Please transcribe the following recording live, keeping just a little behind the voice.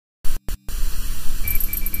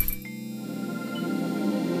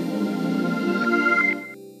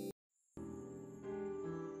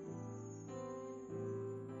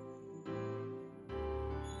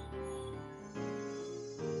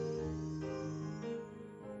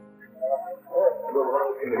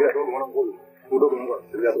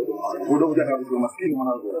Udogo jana ndio maskini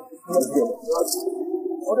mwanangu.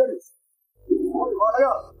 Odeli.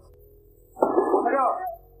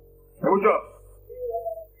 Hebu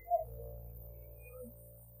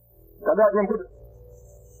Kada mkuta.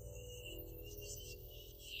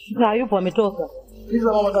 Na yupo ametoka.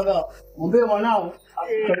 Hizo mama Tagawa. Mwambie mwanao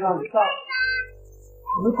akutazame sawa.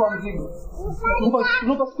 Nuko mzigo.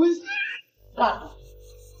 Nuko squeeze.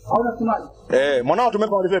 Hauna simani. Mwanao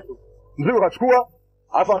tumempa mali zetu. Mzigo kachukua,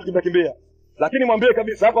 alafu anakimbia. Lakini mwambie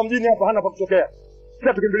kabisa hapa mjini hapa hana pa kutokea.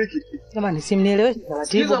 Sasa tukimbiliki. Jamani simnieleweshe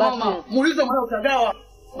taratibu basi. Mama, muulize mwanao Tagawa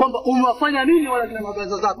kwamba umewafanya nini wala kina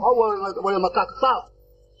mabeza zako au wale makaka sawa?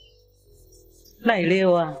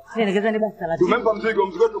 Naelewa. Nielekeza ni basi taratibu. Tumempa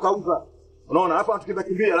mzigo tukauza. Unaona hapa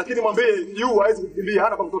anakimbia lakini mwambie juu hawezi kukimbia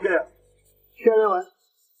hana pa kutokea. Sielewa.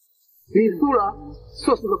 Hii sura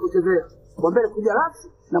sio sura kuchezea. Mwambie kuja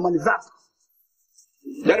rasi na mali zako.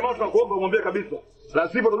 Yaani mama tunakuomba mwambie kabisa.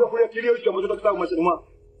 Lazima tujue kulia kilio hicho ambacho tunataka maishani mwako.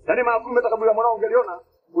 Yaani maafumu hata kabla mwanao ungeliona,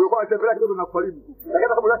 ulikuwa unatembelea kidogo na kufariji. Lakini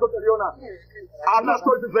hata kabla yote uliona. Hamna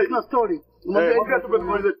story zaidi. Na story. Mwambie tupe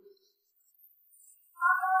mali zetu.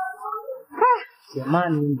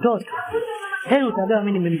 Jamani mtoto. Heri Tagawa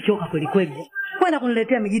mimi nimemchoka kweli kweli. Kwenda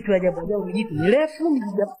kuniletea mijitu ya ajabu, mijitu mirefu,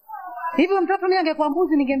 mijitu. Hivyo mtoto mimi angekuwa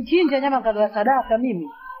mbuzi ningemchinja nyama kadhaa sadaka mimi.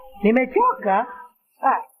 Nimechoka.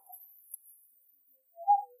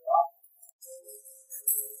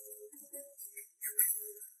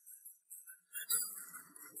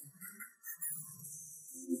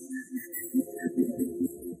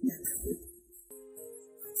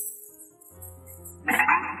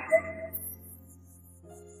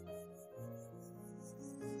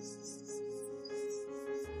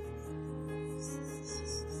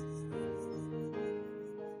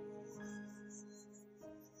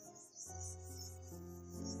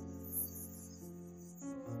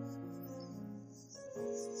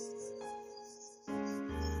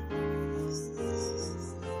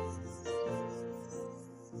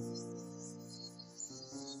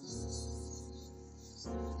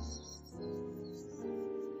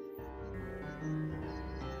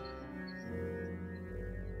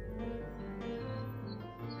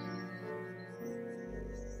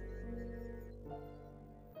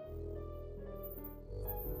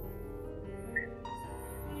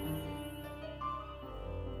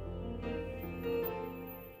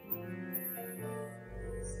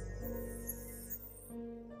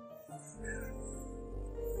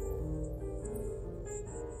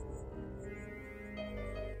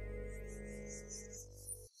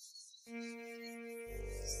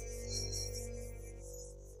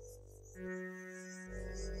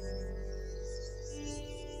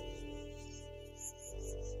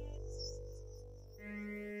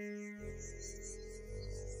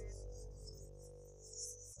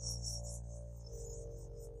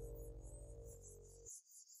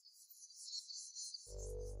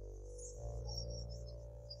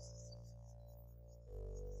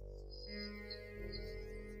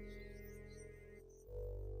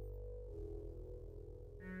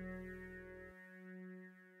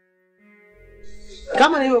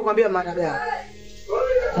 Kama nilivyokuambia Tagawa.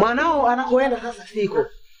 Mwanao anakoenda sasa siko.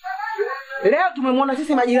 Leo tumemwona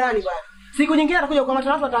sisi majirani bwana. Siku nyingine atakuja kwa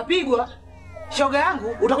matarafa atapigwa. Shoga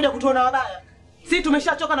yangu utakuja kutuona wabaya. Sisi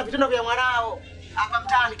tumeshachoka na vitendo vya mwanao hapa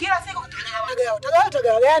mtaani. Kila siku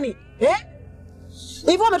Tagawa gani?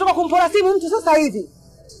 Hivyo ametoka kumpora simu mtu sasa hivi.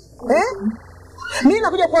 Mimi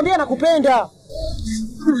nakuja kuambia nakupenda.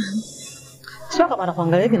 Sio kama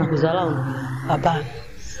anakuangalia hivi na kudharau. Hapana.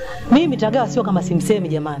 Mimi Tagawa sio kama simsemi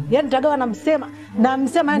jamani. Yaani Tagawa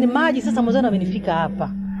namsema yani maji sasa mwanzo amenifika hapa.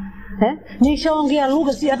 Nishaongea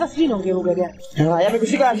lugha si hata sijui naongea lugha gani.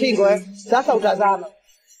 Yamekushika shingo Sasa utazama.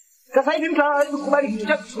 Sasa hivi mtu anakubali kitu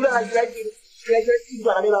chake kuchukulia na kila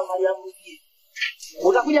kitu anabeba mali yangu.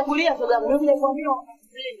 Utakuja kulia sababu mimi nakwambia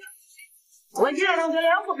wengine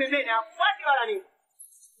wanaongelea huko pembeni hafuati wala nini.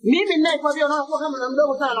 Mimi ninayekwambia unakuwa kama na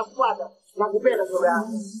mdogo sana nakufuata. Nakupenda shoga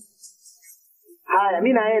yangu. Haya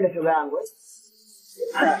mimi naenda shoga yangu.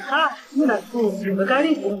 Mimi nashukuru.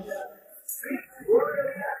 Karibu.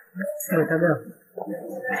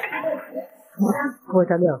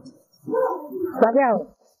 Tagawa.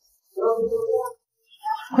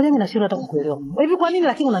 Kwa nini nashindwa hata kukuelewa? Hivi kwa nini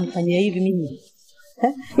lakini unanifanyia hivi mimi?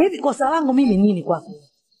 Hivi kosa langu mimi nini kwako?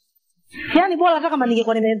 Yaani bora hata kama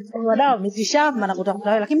ningekuwa nimekunywa dawa mitishamba na kutafuta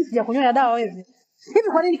wewe lakini sijakunywa dawa wewe. Hivi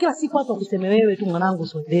kwa nini kila siku watu wakuseme wewe tu mwanangu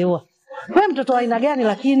usioelewa? Wewe mtoto wa aina gani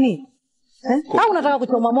lakini? Au unataka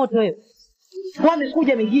kuchoma moto wewe?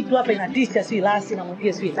 Wamekuja mijitu hapa inatisha si lasi na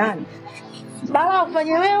mwingine si nani. Balaa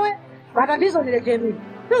ufanye wewe, matatizo niletee mimi.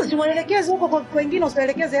 Sasa simuelekeze huko kwa wengine,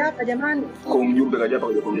 usielekeze hapa jamani. Kwa mjumbe kaja hapa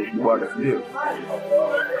kuja kuongea bwana, ndio.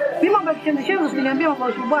 Mimi mambo ya kitendo usiniambie mambo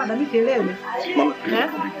ya bwana, mimi sielewi.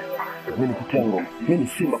 Mimi ni kitengo. Mimi ni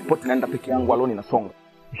simba popote naenda peke yangu aloni na songa.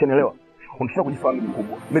 Ushanielewa? Unataka kujifahamu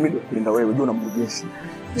mkubwa. Mimi ndio kulinda wewe, unajua unamjeshi.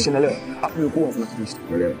 Ushanielewa? Hapo nilikuwa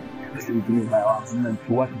tunasikia. Sisi mtumii mbaya wangu, mimi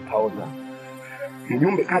mtu watu taoza.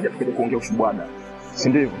 Mjumbe kaja kuja kuongea ushubwada. Si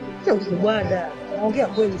ndivyo? Sio ushubwada. Naongea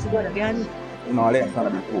kweli, ushubwada gani? Unawalea sana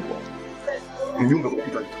mkubwa. Mjumbe kwa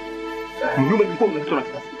kitu. Mjumbe mkubwa mnaitwa na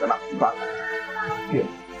kitu na mpaka.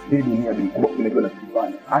 Hii dunia ni mkubwa kuliko na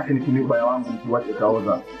kufanya. Acha nitumie ubaya wangu mkiwache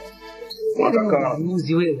taoza. Unataka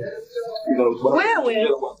mbuzi wewe.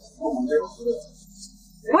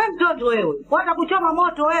 Wewe mtoto wewe. Wacha kuchoma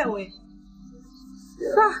moto wewe.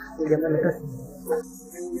 Jamani kasi.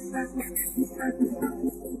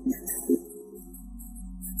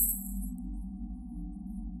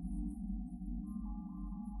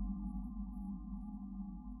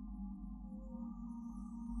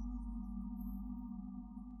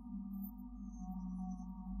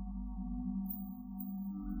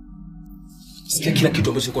 Sikia kila kitu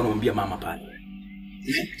ambacho nilikuwa namwambia mama pale.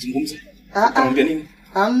 Zungumza. Namwambia nini?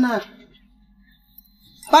 Hamna.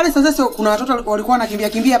 Pale sasa kuna watoto walikuwa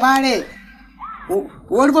wanakimbia pale.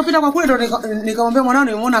 Walipopita kwa kule ndo nikamwambia mwanao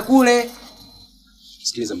nimemuona kule.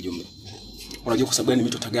 Sikiliza mjumbe. Unajua kwa sababu gani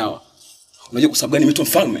nimeitwa Tagawa? Unajua kwa sababu gani nimeitwa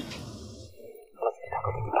mfalme?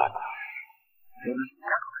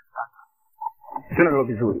 Sina nalo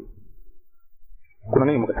vizuri. Kuna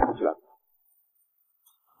nini mkataka kula?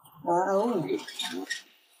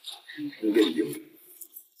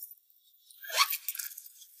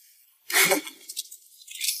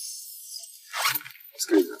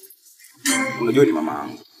 Sikiliza. Unajua ni mama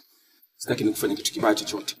yangu. Sitaki nikufanye kitu kibaya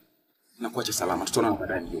chochote. Na kuacha salama. Tutaonana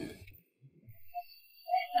baadaye mjumbe.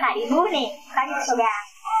 Karibuni. Karibu shoga.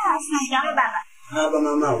 Jambo baba. Baba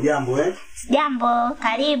mama, ujambo Jambo,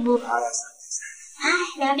 karibu.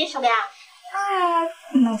 Niambie shoga yangu.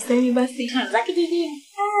 Na usemi basi. Za kijijini.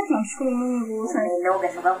 Tunamshukuru Mungu.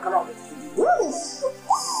 Naoga shoga yangu kama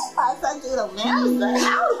asante ila umeanza.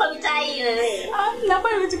 Au kwa mitai wewe. Na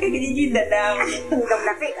bado nimetoka kijijini dadangu. Ndio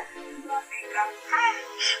mnafika.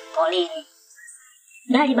 Poleni.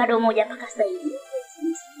 Gari bado moja mpaka sasa hivi.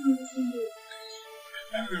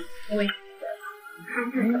 Wewe.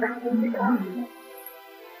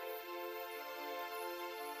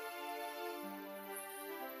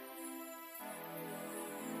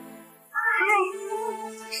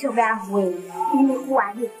 Shoga yangu wewe,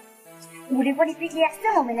 nimekuaje? Uliponipigia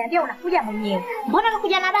simu umeniambia unakuja mwenyewe. Mbona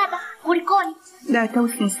unakuja na baba? Kulikoni?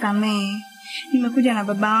 Tausi nisamee. Nimekuja na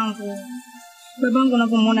babangu. Babangu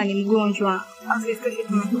unavyomuona ni mgonjwa. Asistaki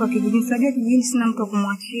tumetoka kijijini. Sajua kijijini sina mtu wa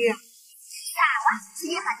kumwachia. Sawa,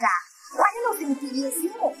 sijakataa. Kwa nini usinipigie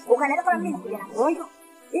simu? Ukaniambia kwa mimi nakuja na mgonjwa?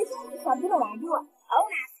 Hivi sabuni unajua au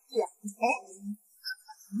unasikia?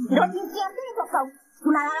 Ndio jinsi ya pili tofauti.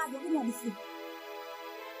 Tunalala jogini hadi siku.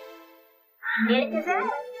 Nielekeze.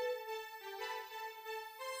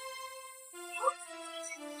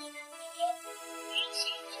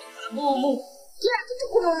 Bubu. Kila kitu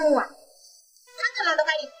kununua. Hata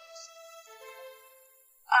naondoka hivi.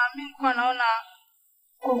 Mimi nilikuwa naona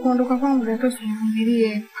kwa kuondoka kwangu ndio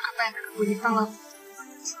tusivumilie mpaka pale nitakapojipanga.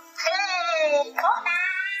 Kona.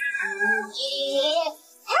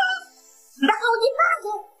 Mpaka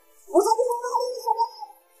ujipange. Utajipanga lini sasa?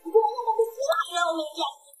 Unaenda kusikia leo umeingia.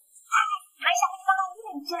 Maisha kama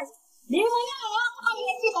vile mchezo. Mimi mwenyewe wako kama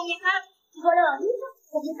nimefika miaka godoro hizo,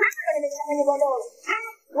 kujipanga na nimefika kwenye godoro.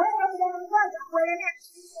 Wewe unakuja na mgonjwa kuelekea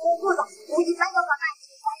kuuguza, ujipange kwa maji.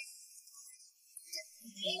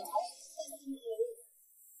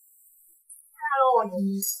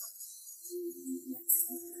 Saloni.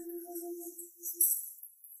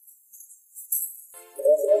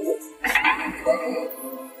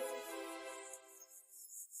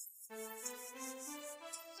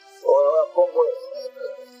 Bongo.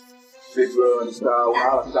 Sisi ni sawa,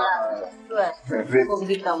 unala sana. Kwa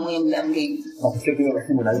kujika muhimu ya mgeni. Nakusikia kile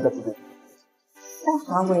simu naita tu.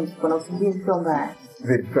 Mambo ni kuna usingizi sio mbaya.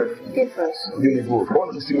 Very fresh. Fresh. Yule bro.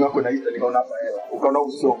 Mbona simu yako inaita nikaona hapa hela. Ukaona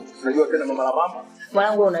uso. Unajua tena mama na mama?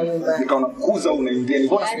 Mwanangu unayumba. Nikaona kuza unaingia.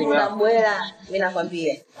 Mbona simu yako? Mbwela, mimi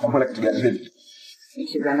nakwambia. Mbona kitu gani vipi?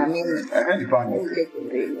 Nikiza na mimi. Nifanye.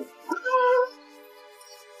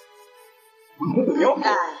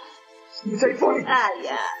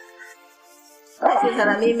 Aya. Sasa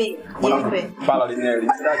na mimi nipe. Bala lenyewe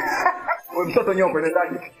linataka. Wewe mtoto nyoko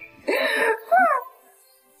inataka.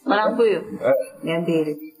 Mwanangu huyo.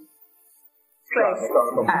 200. Wewe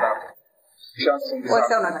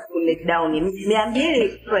sasa unataka kulet down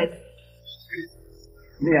 200 press.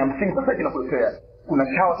 150 sasa kinakuletea. Kuna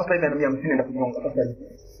chawa sasa ina 150 ndio kunyonga sasa.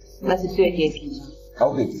 Basi siwe keki.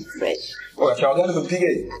 Au vipi? Fresh. Oya chawa gani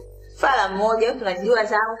mpige? Sala moja tunajua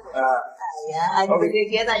sana.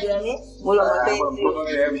 Ajipelekea ajua ni mulo mapenzi.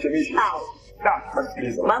 Mshemishi.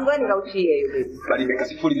 Basi mambo ni kauchie yule. Bali nimeka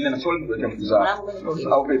sifuri nene na swali ndio mtazaa.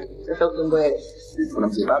 Au vipi? Sasa ukimbele. Kuna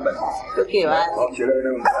mzee baba. Tokee wapi? Au chelewe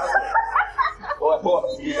leo. Poa.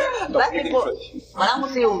 Basi poa. Mwanangu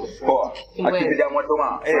si huyo. Poa. Akija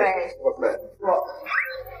mwatoma. Poa.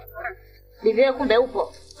 Ndivyo kumbe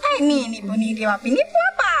upo. Mimi nipo wapi? Nipo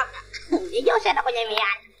hapa. Nije ushaenda kwenye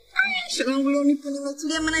miani. Shogangu leo nipo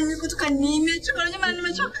nimetulia maana nimekutoka nimechoka na jamaa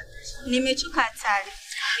nimechoka. Nimechoka hatari.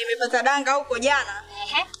 Nimepata danga huko jana.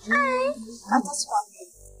 Hata sikwambia.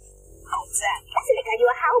 Basi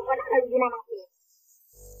nikajua haupo na kujina mapema.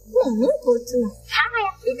 Nipo tu.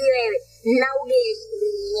 Haya, bibi wewe. Na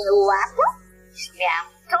ugeni wako.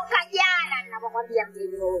 Yangu. Toka jana ninapokuambia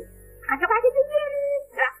mgeni wewe. Atoka kijijini.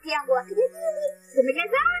 Rafiki yangu wa kijijini.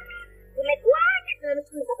 Tumejazana. Tumekuaje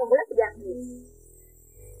tunatumiza kwa mbona kujamii.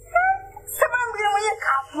 Sababu ya mwenye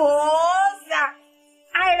kapoza.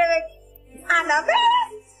 Aeleweki. Ana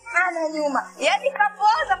mbele, ana nyuma. Yaani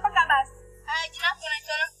kapoza mpaka basi. Jina lako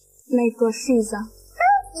unaitwa? Naitwa Shiza.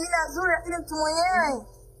 Jina zuri lakini mtu mwenyewe.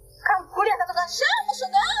 Kamkulia katoka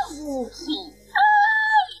shoga yangu.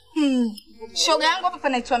 Shoga yangu hapa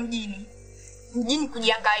panaitwa mjini. Mjini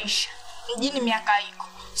kujihangaisha. Mjini mihangaiko.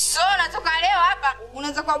 So natoka leo hapa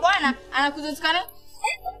unaweza kwa bwana anakuzotukana.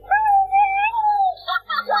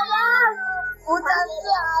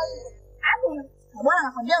 Bwana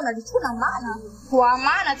anakwambia unalichuna maana. Kwa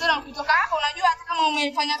maana tena ukitoka hapo unajua hata kama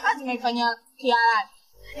umeifanya kazi umeifanya kihalali.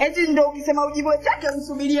 Eti ndio ukisema ujibu chake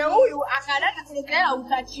umsubirie huyu akadata tulekela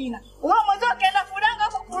utachina. Wewe mwanzo kaenda kudanga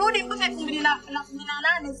hapo kurudi mpaka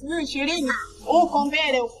 2018 sijui 20 huko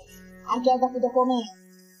mbele huko. Akianza kutokomea.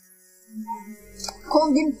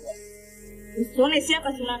 Kongi. Usione si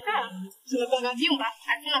hapa tunakaa, tunapanga vyumba,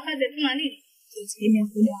 hatuna kazi hatuna nini. Tutegemea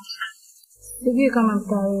kudanga. Sijui kama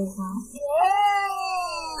mtaweza.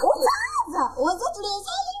 Utaanza. Wewe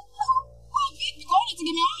tuliwezaje? Kwani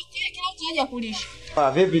tegemea kila mtu aje kulisha.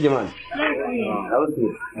 Vipi jamani? Tausi.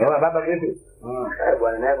 Baba vipi?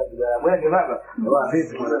 Bwana naye kwa bwana baba.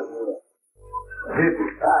 Vipi bwana? Vipi?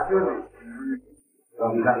 Shule.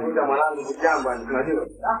 Tunamtafuta mwanangu kujamba tunajua.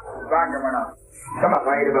 Panga mwanangu. Kama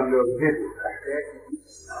kawaida baba mdogo vipi?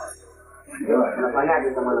 Tunafanyaje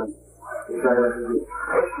kama mwanangu?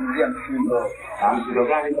 Ndio mshindo. Mshindo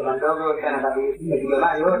gani kama ndogo sana kabisa ndio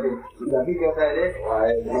mali yote. Tunabidi wakaele.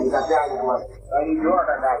 Nikataa kwa. Bali ndio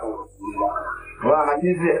atakao.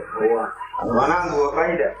 Majizi. Mwanangu wa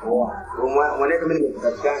faida. Mwanangu mimi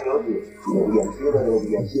nimekupatikana yote. Ndio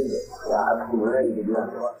mshindo. Hapo mwanangu ndio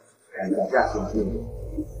ndio. Nikataa mshindo.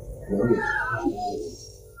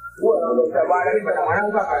 Bwana nipata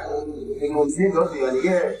mwanangu hapa. Ndio mshindo ndio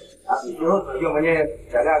nige. Unajua mwenyewe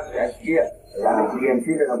Tagawa yasikia anapiga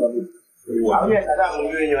mtindo na babu. Hauna Tagawa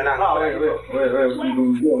mwenyewe ni wanangu. Wewe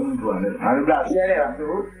unamjua mtu anaelewa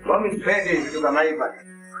tu. Mimi sipendi vitu kama hivi.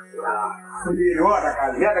 Ndio wata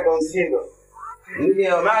kazi yake kwa mtindo.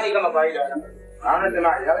 Ndio mali kama faida. Hauna sema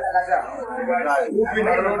hawezi kataa. Upi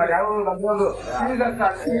na roho ya huyo mdogo. Sasa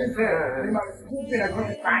sasa. Ni mafupi na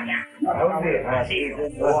kufanya.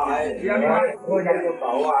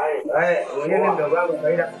 Mwenyewe mdogo wangu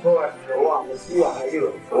faida kutoa msiwa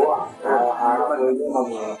hiyo. Kuba.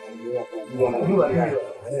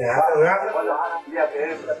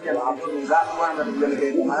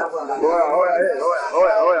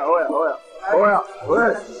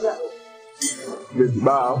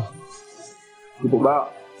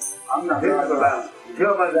 Hamna baba.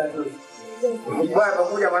 Sio kwanza tu. Mbaya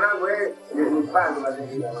pamoja mwanangu ni mpango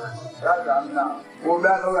mazingira mwana. Sasa hamna.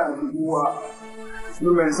 Bwana wewe anajua.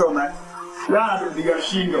 Nimenisoma. Jana tulipiga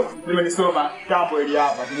shindo. Nimenisoma tambo ile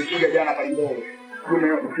hapa. Tulipiga jana pale mbele.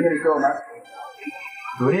 Nimenisoma.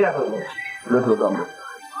 Tulia hapo. Ndio tambo.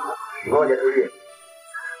 Ngoja tulia.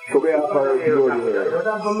 Sogea hapa kidogo. Ndio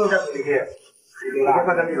tambo utakupigia.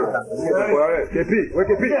 Ningepata milo. Wewe kepi, wewe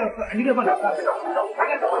kepi. Ningepata.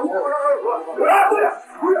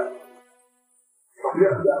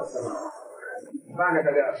 Bana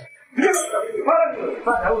Tagawa.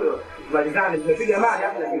 Pata huyo. Malizane tumepiga mali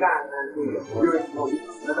hapo na kingana.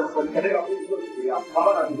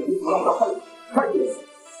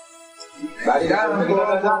 Bali dawa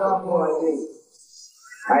mkitaka sana hapo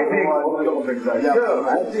I think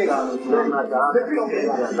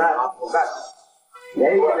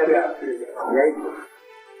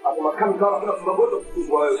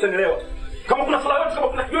kama kuna sala yote, kama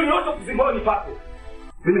kuna kioni yote kuzimbao nipate.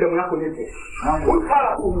 Mimi damu yako nipe.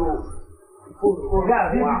 Ukala huyo.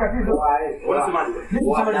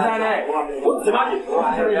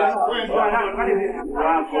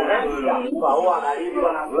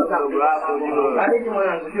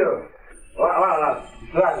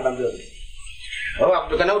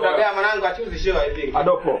 Kutokana utagea mwanangu achuzi sio hivi.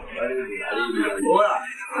 Adopo.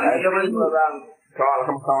 Sawa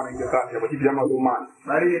kama sawa na ingekata kwa sababu jamaa wa Oman.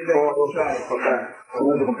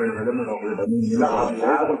 Unaweza kumpeleka demo na kuleta mimi na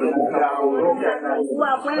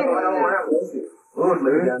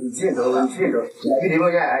mchindo. Lakini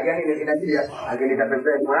moja yani inabidi angeleta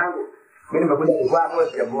pembeni mwanangu. Mimi nimekuja kwako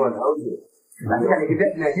sijaona au sio? Lakini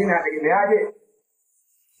nikipita na jina ategemeaje?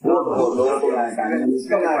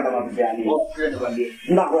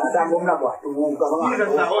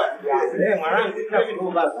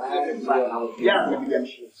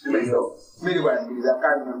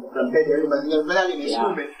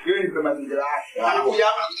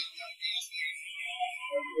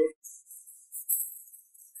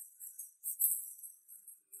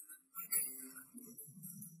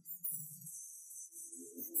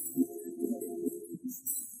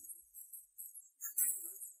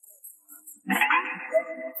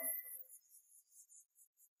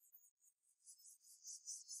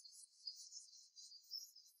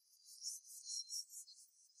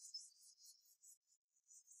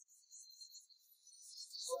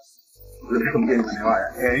 mgeni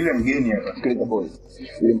manewaya. Yule mgeni hapa, sikiliza boy.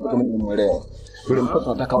 Yule mtoto mimi nimemuelewa. Yule mtoto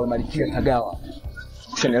nataka awe malikia Tagawa.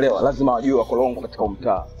 Ushanielewa? Lazima wajue wakolongo katika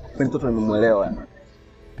mtaa. Mimi mtoto nimemuelewa yani.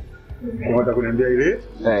 Unataka kuniambia ile?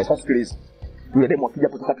 Sasa sikiliza. Yule demo akija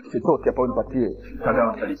hapo tutaka kitu chochote hapo nipatie.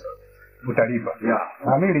 Tagawa mtalipa. Utalipa.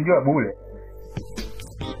 Na mimi nilijua bure.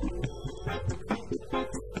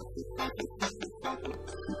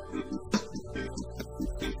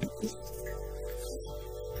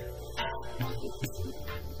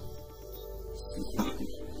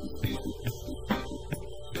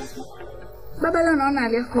 Baba leo naona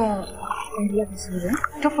hali yako endelea vizuri.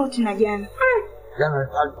 Tofauti na jana. Jana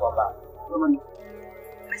alikuwa baba.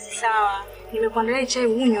 Basi sawa. Nimekuandalia chai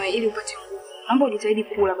unywe ili upate nguvu. Naomba ujitahidi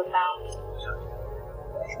kula babangu.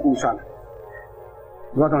 Shukuru sana.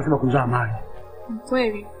 Watu wanasema kuzaa mali.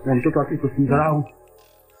 Kweli? Na mtoto wa kike usimdharau.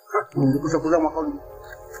 Ungekuja kuzaa mwaka huu.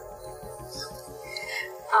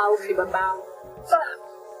 Ufi babangu.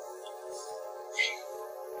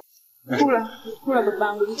 Kula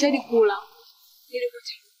babangu. Jitahidi kula. Ili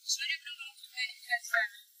upate nguvu. Unajua kidogo nakupenda kila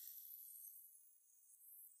sana.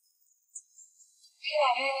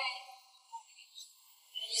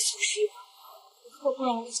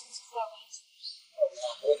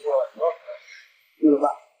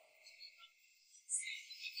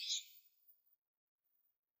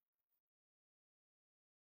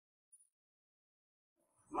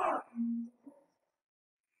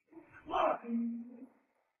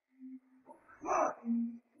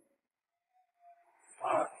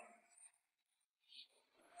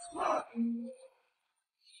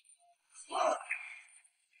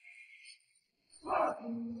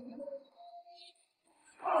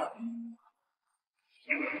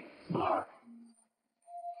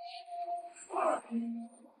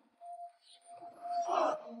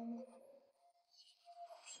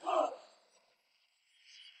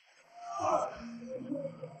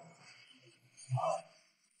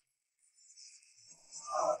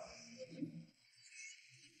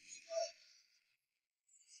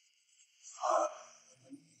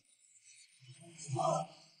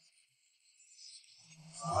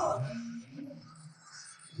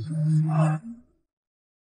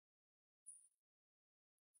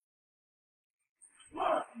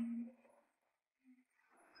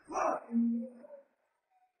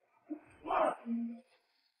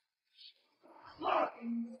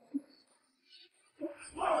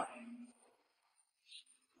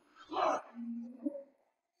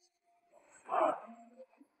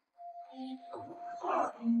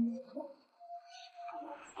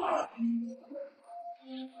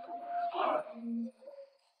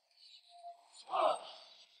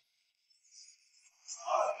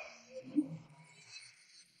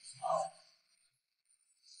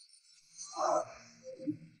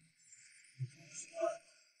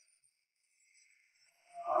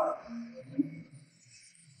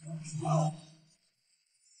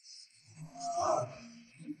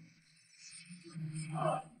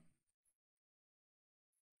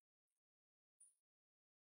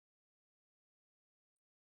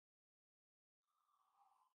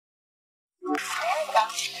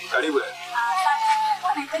 Karibu.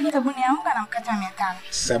 Nahitaji sabuni ya unga na mkate wa 500.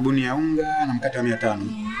 Sabuni ya unga na mkate wa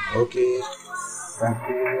 500. Okay.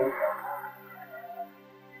 Asante.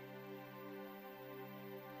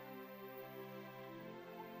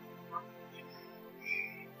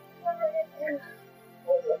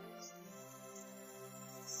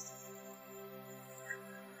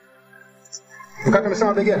 Mkate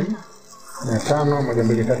umesema bei gani? 500, 1,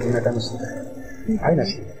 2, 3, 4, 5, 6. Haina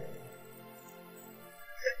shida.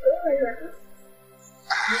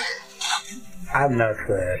 Amna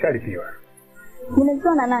shalipiwa.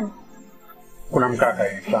 Nimetoa na nani? Kuna mkaka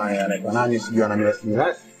hivi anaitwa nani sijui ana mila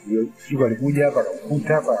singasi. Sio alikuja hapa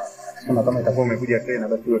akakuta hapa. Sema kama itakuwa umekuja tena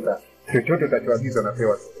basi chochote utachoagiza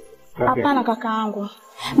napewa. Hapana kakaangu.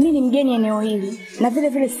 Mimi ni mgeni eneo hili na vile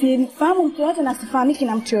vile sifahamu mtu yote na sifahamiki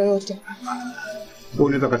na mtu yoyote. Wewe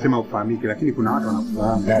unaweza kusema ufahamiki lakini kuna watu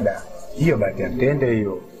wanakufahamu dada. Hiyo bahati ya mtende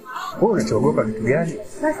hiyo. Wewe unachoogopa vitu gani?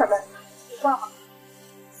 Sasa basi.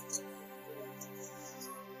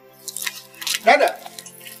 Dada.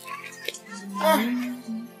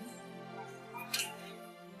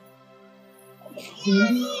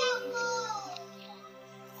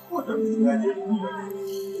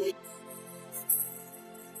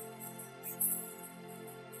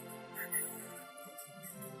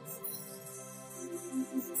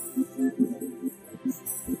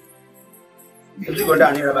 Tuko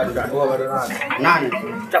ndani ile bado nani?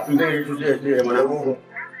 Chapu mbele tu zile mwanangu.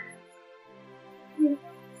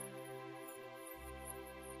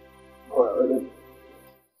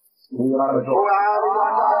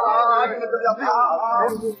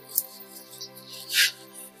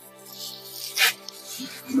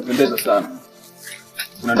 Umependeza sana.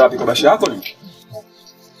 Unaenda wapi kwa bashi yako ni?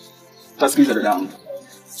 Tasikiliza dadangu.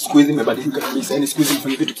 Siku hizi imebadilika kabisa. Yaani siku hizi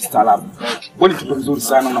mfanye vitu kistaarabu. Wewe ni mtoto mzuri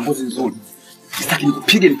sana, una ngozi nzuri. Sitaki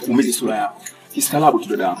nikupige nikuumize sura yako. Kistaarabu tu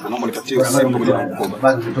dadangu. Naomba nipatie sehemu pamoja na mkoba.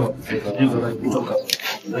 Basi kutoka.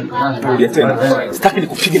 Rudia tena. Sitaki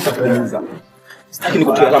nikupige nitakuumiza. Sitaki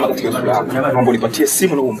nikutoe alama katika sura yako. Naomba nipatie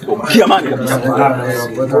simu na mkoba. Kia amani kabisa.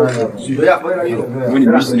 Wewe ni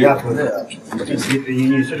mshindi yako.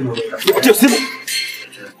 Nipatie simu.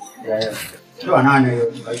 Toa nani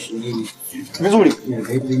hiyo kaishi nini? Vizuri.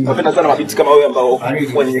 Napenda sana mabiti kama wewe ambao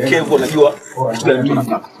wanyenyekevu wanajua kitu gani mtu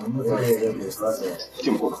anataka.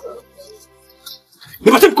 Timko.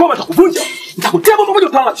 Nipatie mkoba nitakuvunja. Nitakutia bomba moja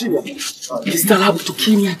utalala chini. Kistaarabu tu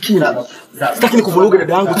kimya kimya. Sitaki nikuvuruge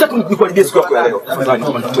dada yangu. Sitaki nikuharibie siku yako ya leo. Tafadhali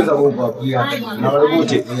kama tutaweza bomba pia. Na wale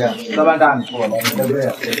wote. Sasa ndani.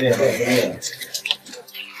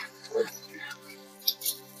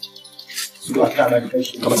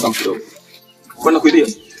 Kama samu kidogo. Kwenda kuidia.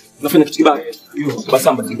 Unafanya kitu kibaya.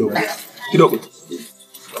 Basamba kidogo. Kidogo.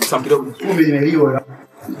 Basamba kidogo. Kumbe imeliwa.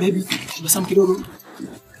 Baby, basamba kidogo.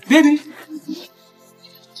 Baby.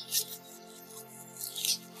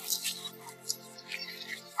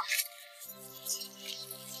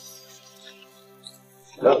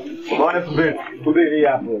 Bwana subiri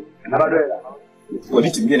hapo. Na bado hela.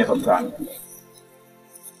 Mobiti mgeni hapa mtaani.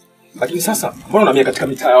 Lakini sasa mbona unamia katika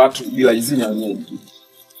mitaa ya watu bila idhini ya wenyeji?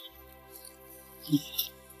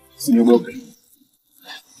 Usiniogope.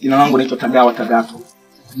 Jina langu naitwa Tagawa Tagato.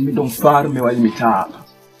 Mimi ndo mfalme wa hii mitaa hapa.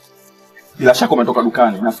 Bila shaka umetoka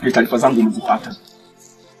dukani, nafikiri taarifa zangu umezipata.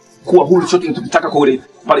 Kuwa huru chochote unachotaka kwa ule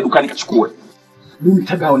pale dukani kachukue. Mimi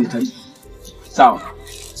Tagawa nitaishi. Sawa.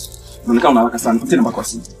 Unaonekana una haraka sana. Patie namba kwa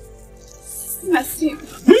simu. Na simu.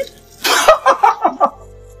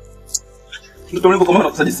 Ndio tunaomba kwa maana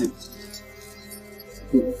nakusaidie simu.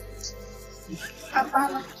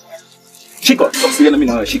 Hapana. Shika, tuwasiliane mimi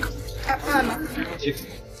na wewe shika. Hapana. Shika.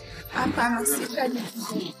 Hapana, sitaji.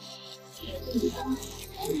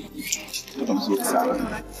 Mtoto mzuri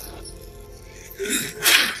sana.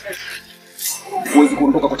 Huwezi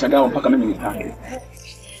kuondoka kwa Tagawa mpaka mimi nitake.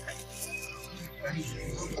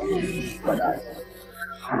 Baadaye.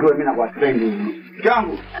 Ndio mimi nakuwa trendi.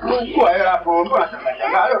 Jangu, chukua hela hapo, mbona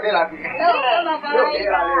changa leo hela tu.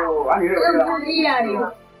 Leo, ani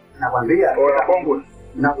leo. Nakwambia, Bongo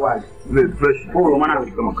inakuaje? Very fresh. Polo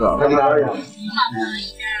mwanangu Kama kawa.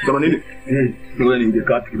 Kama nini? Ngoja niingie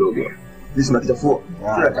kati kidogo. Sisi tunachafua.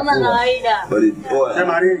 Kama kawaida. Baridi.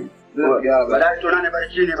 Sema nini? Baadaye tuonane pale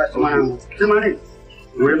chini basi mwanangu. Sema nini?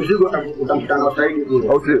 Ule mzigo utamtanga Saidi kule.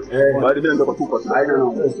 Au sio? Baada mimi ndo kutupa. Haina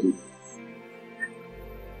no.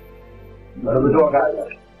 Bado ndio kazi.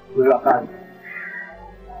 Kwa kazi.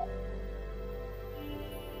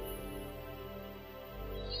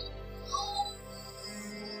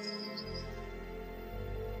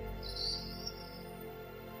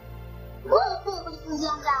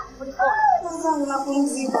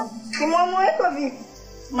 Kimwamweka vipi?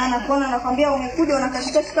 Maana kona nakwambia umekuja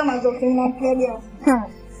unakashikashi kama zote unampiga.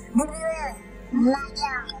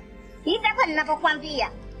 Hivi hapa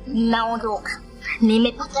ninapokuambia naondoka.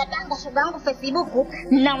 Nimepata danga shogangu Facebook,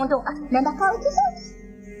 naondoka. Naenda kwa ukizote.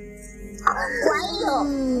 Kwa hiyo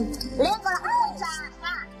lengo la kwanza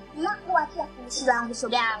na kuachia pishi langu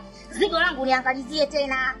shoga yangu. Zigo langu niangalizie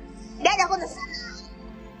tena. Dada kwanza sana.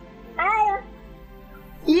 Haya.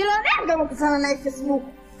 Hilo dada mkutana na Facebook.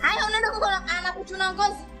 Haya unaenda kwa anakutuna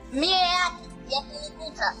ngozi. Mie yake ya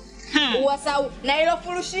kunikuta. Uwasau na hilo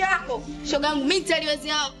furushi yako. Shoga yangu mimi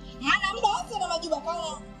nitaliwezea. Maana muda wote na majibu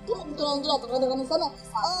kama kila mtu anaongea atakwenda kanisani.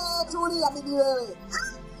 Tulia bibi wewe.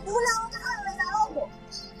 Unaona kama longo.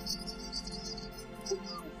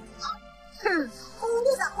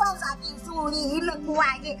 Ongeza kwanza vizuri,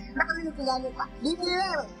 imekuwaje? Mpaka mimi kunyanyuka. Bibi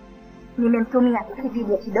wewe. Nimemtumia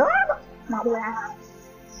video kidogo na bwana.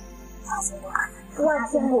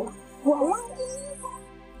 Wasengu.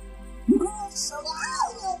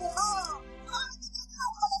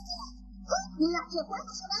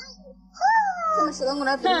 Sema shogangu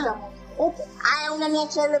na pesa. Okay. Aya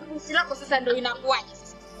unaniacha ile pusi lako sasa ndio inakuwaje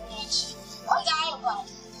sasa? Oja hayo bwana.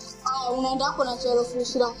 Aya unaenda hapo na chelo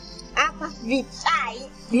pusi lako. Hapa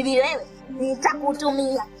vitai. Bibi wewe,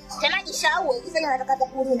 nitakutumia. Tena jishaue, kisa nataka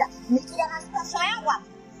kukulinda. Nikija na pesa yangu hapa.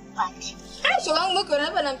 Shogangu mko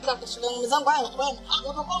na na mtaka shogangu mzangu haya kwenda.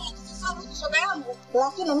 Hapo kwa mtu shoga yangu.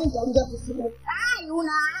 Lakini mimi nitakuja kusikia.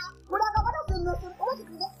 Una unakapata kuingia.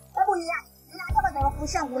 Sababu ni yake. Nataka za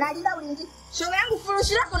wafushangu nalinda ulinzi. Shoga yangu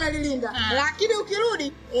furushi lako nalilinda. Lakini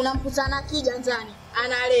ukirudi unamkutana kijanjani.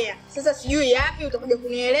 Analea. Sasa sijui yapi utakuja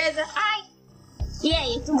kunieleza.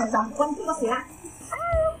 Yeye tu mzangu. Kwa nini sasa?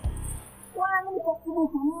 Mimi kwa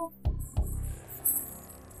kubuku.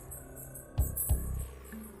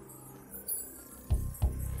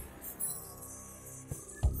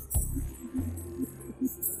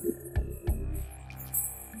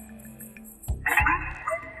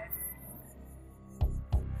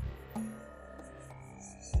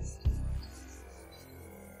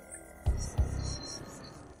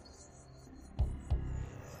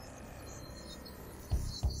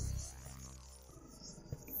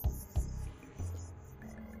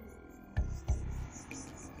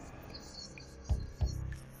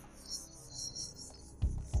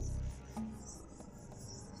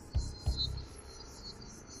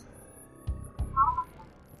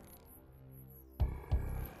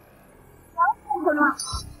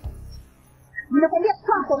 Nimekwambia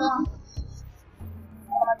kwa mkono wangu.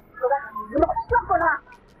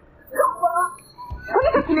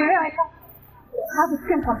 Kuna kinaelewa hapa. Hapo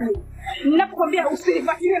sikia nikwambie. Ninapokuambia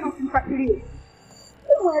usinifuatilie na usinifuatilie.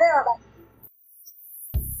 Umeelewa basi?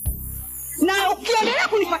 Na ukiendelea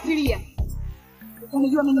kunifuatilia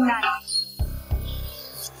unijua mimi nani.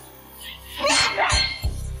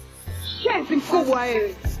 Shenzi mkubwa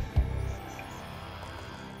wewe.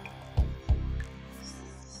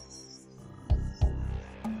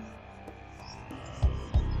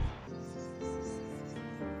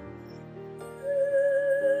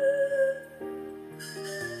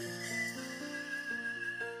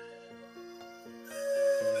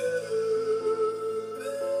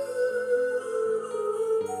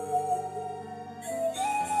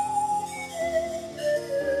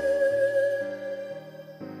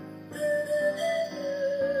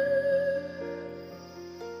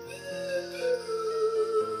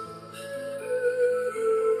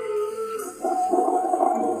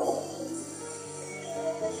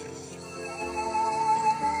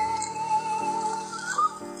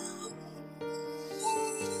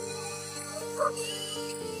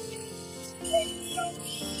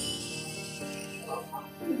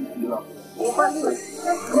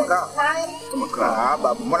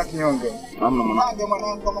 Babu, mbona kinyonge? Hamna mwanangu.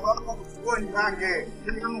 Mwanangu kama unataka kuchukua nipange.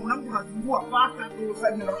 Kama kuna mtu anasumbua paka tu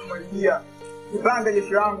sasa ninakumalizia. Nipange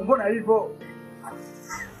jeshi langu, mbona hivyo?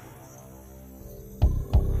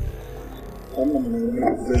 Hamna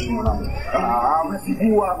mwanangu.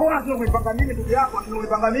 Unasijua. Mbona sio kunipanga mimi ndugu yako,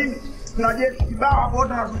 unanipanga mimi? Tuna jeshi kibao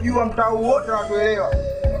wote tunajua mtaa wote wanatuelewa.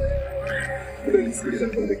 Ndio nisikilize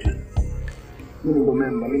kwanza kitu. Mimi ndo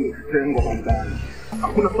memba, mimi kitengo kwa mtaani.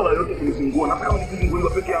 Hakuna swala yote kunizungua na kama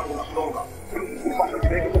nikizunguliwa peke yangu nasonga. Kupata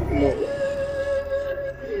kidege kwa kimoja.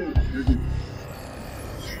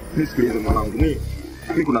 Nisikilize mwanangu,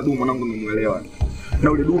 mimi kuna dumu mwanangu nimemuelewa.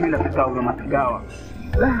 Na ule dumu mimi napita una Tagawa.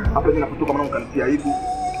 Hapa mimi nakutoka mwanangu kanitia aibu.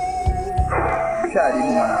 Sharibu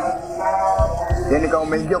mwanangu. Yaani kama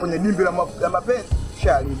umeingia kwenye dimbi la mapenzi,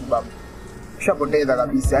 sharibu baba. Shapoteza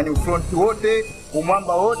kabisa. Yaani ufront wote,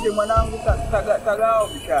 umwamba wote mwanangu Tagawa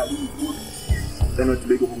sharibu. Tena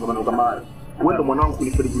tubego kwa maneno kama haya. Wewe ndo mwanangu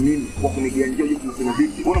kunifaribu nini? Kwa kunigia njia hiyo tunasema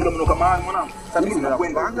vipi? Wewe ndo maneno kama haya mwanangu. Sasa mimi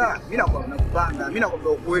nakupanga, mimi nakupanga, mimi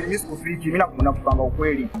nakwambia ukweli, mimi sikufiki, mimi nakupanga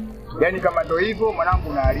ukweli. Yaani kama ndio hivyo mwanangu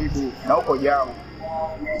unaharibu na uko jao.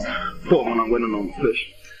 Toa mwanangu wewe na fresh.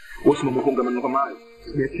 Wewe usimwambie maneno kama hayo.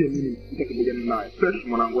 Niachie mimi nitakubaliana naye. Fresh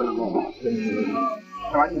mwanangu ana ngoma.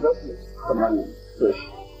 Tamani basi. Tamani fresh.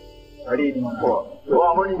 Alidi poa.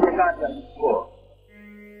 Poa mbona nikakata? Poa.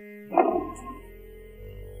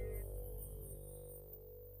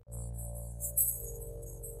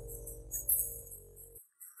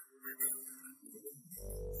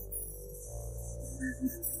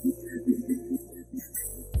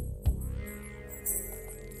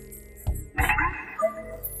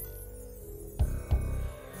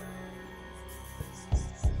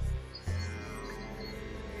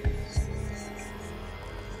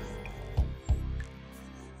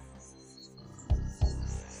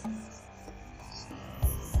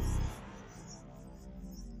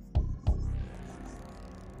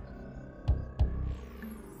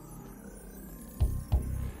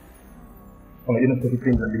 Unajua kwa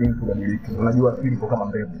kipindi ndani kubadilika. Unajua asili iko kama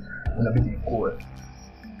mbegu. Unabidi ikue.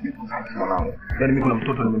 Mwanangu. Yaani mimi kuna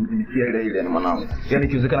mtoto nimemtumikia ile yani mwanangu. Yaani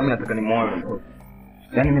ikiwezekana mimi nataka nimuoe mtoto.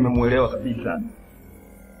 Yaani nimemuelewa kabisa.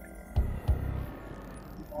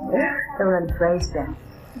 Sasa unanifurahisha.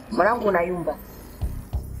 Mwanangu unayumba.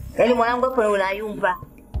 Yaani mwanangu hapo unayumba.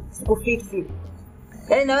 Sikufiki.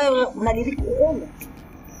 Yaani na wewe unadilika wewe.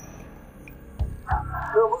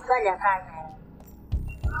 Wewe kufanya kazi.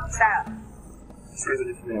 Sawa.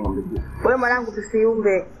 Wewe mwanangu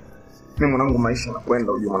tusiumbe. Mimi mwanangu maisha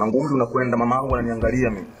yanakwenda uje mwanangu umri unakwenda mamangu ananiangalia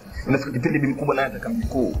mimi. Inafika kipindi bibi mkubwa naye ataka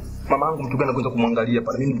mkuu. Mamangu mtu gani kwenda kumwangalia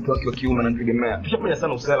pale mimi mtu wake wa kiume ananitegemea. Tushafanya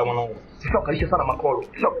sana usela mwanangu. Tushakalisha sana makolo.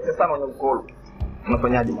 Tushakalisha sana wanya ukolo.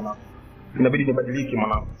 Tunafanyaje mwanangu? Inabidi nibadilike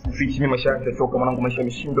mwanangu. Ufichi mimi maisha yake toka mwanangu maisha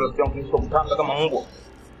yameshinda rafiki yangu nisiko kutanga kama mbwa.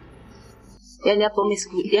 Yaani hapo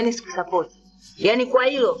mimi sikusupport. Yaani kwa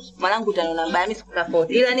hilo mwanangu utaniona mbaya mimi sikusupport.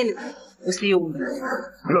 Ila nini? Usiumbe.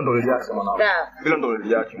 Hilo ndo liliacha mwanangu. Hilo ndo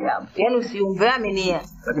liliacha mwanangu. Yaani usiumbe amenia.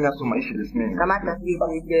 Lakini hapo maisha jasmini. Kama tatizo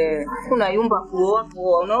kuna yumba kuoa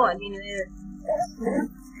unaoa nini wewe?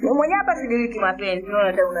 Wewe mwenyewe hapa sidiliki mapenzi.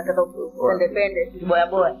 Unataka upende boya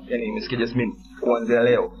boya. Yaani nimesikia Jasmine kuanzia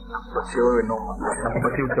leo sio wewe noma.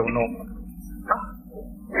 Nakupatia uta unoma.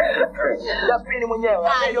 Jasmine mwenyewe.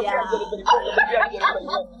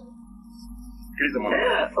 Sikiliza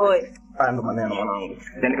mwanangu. Oi. Haya ndo maneno mwanangu.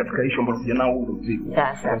 Yaani katika issue ambayo kuja nao huu mzigo.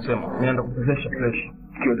 Sasa. Nasema mimi naenda kupozesha fresh.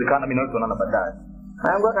 Ikiwezekana mimi na wewe tunaona baadaye.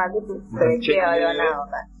 Mwanangu akazitu kuelekea wale wanao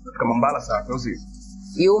basi. Kama mbala sawa usi.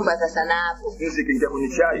 Yumba sasa na hapo. Sisi kiingia kwenye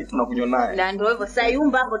chai tunakunywa naye. Na ndio hivyo sasa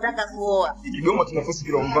yumba hapo nataka kuoa. Ikigoma tunakosi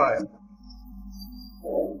kilo mbaya.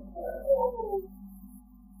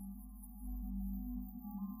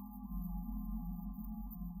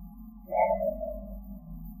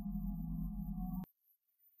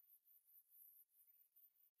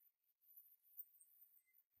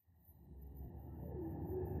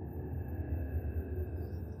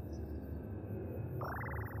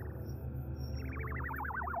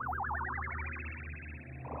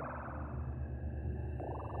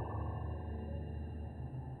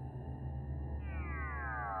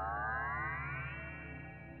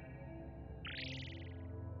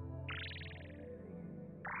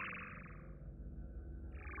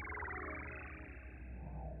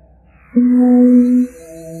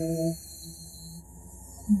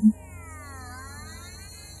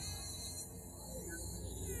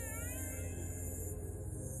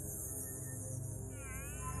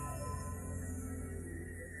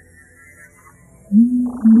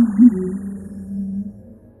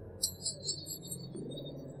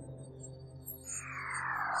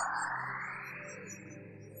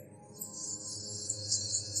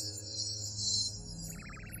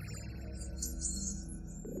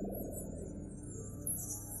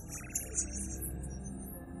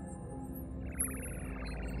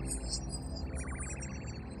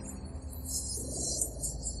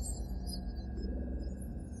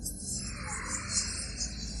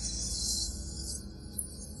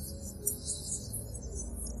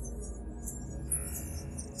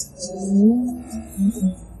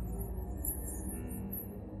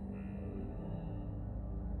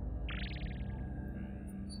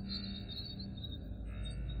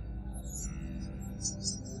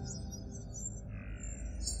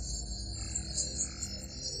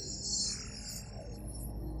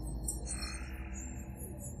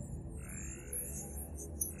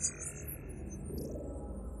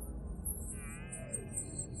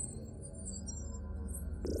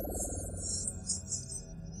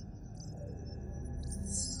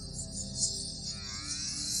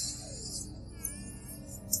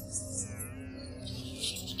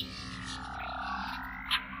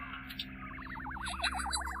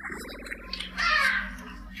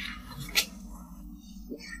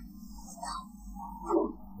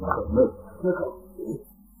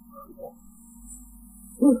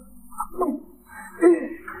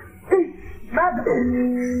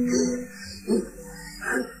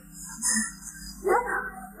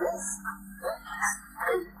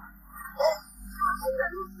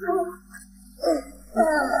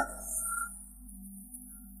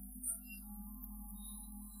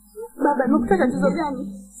 Baba, nimekuta tatizo gani?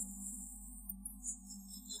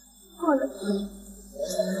 Pole.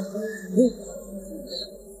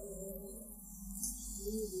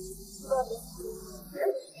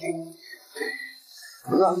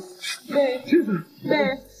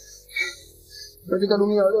 Katika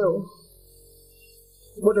dunia leo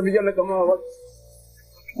wote vijana kama watu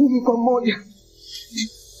 10 kwa mmoja.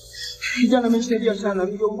 Vijana amesaidia sana,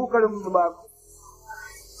 ningekumbuka leo babako.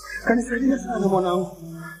 Kanisaidia sana mwanangu.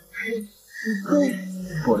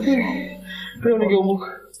 Pole. Leo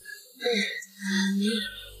ningekumbuka.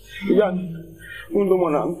 Vijana, huyu ndo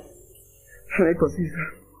mwanangu. Anaitwa Sisa.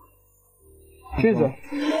 Sisa,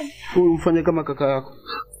 huyu mfanye kama kaka yako.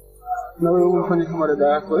 Na wewe umfanye kama dada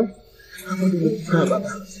yako, eh?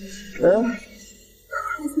 Baba.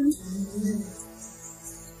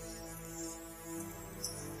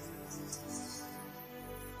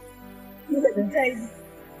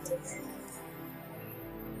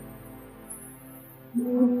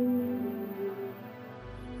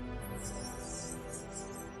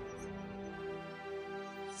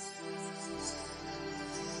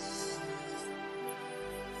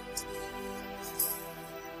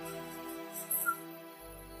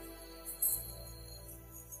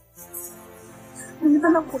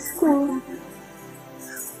 Ningependa kushukuru.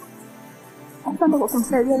 Asante kwa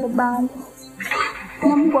kumsaidia babangu.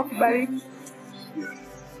 Na Mungu akubariki.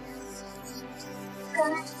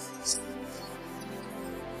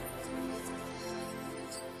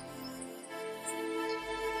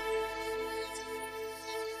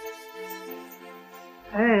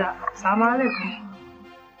 Asalamu alaykum.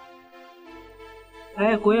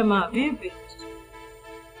 Kwema vipi?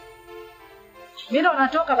 Mimi ndo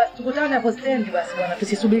natoka basi tukutane hapo stand basi bwana,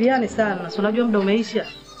 tusisubiriane sana. Si unajua muda umeisha.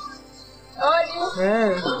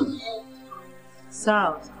 Odi.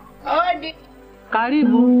 Sawa. Odi.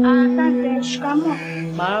 Karibu. Asante. Shikamoo.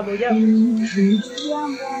 Marahaba, jambo.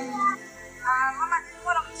 Jambo. Mama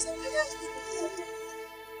nilikuwa nakusaidia.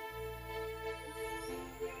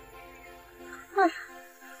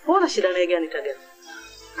 Una shida gani Tagawa?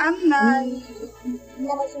 Amna.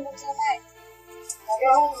 Ninazungumza naye.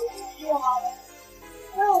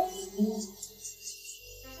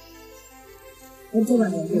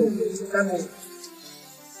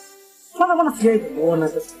 Mbona sijai kuona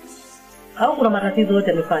sasa? Au kuna matatizo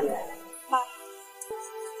yote amefanya?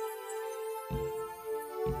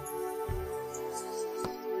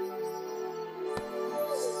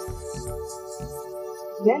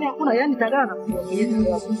 Yaani Tagawa anakuja.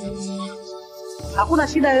 Hakuna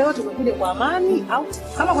shida yoyote, umekuja kwa amani au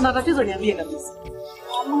kama kuna tatizo niambie kabisa.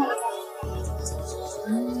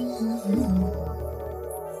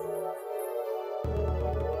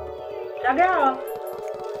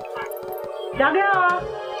 Tagawa.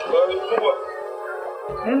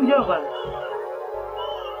 Njoo bwana.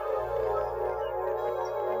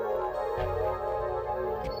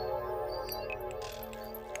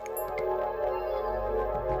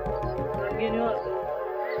 Mgeni wako.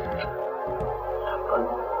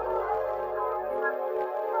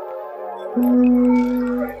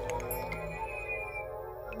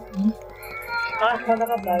 Kwanza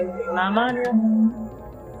kabla na amani.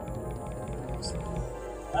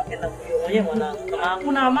 Napenda kujua mwenyewe mwanangu. Kama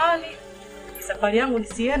hakuna amani, safari yangu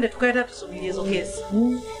nisiende tukaenda tusubirie hizo kesi.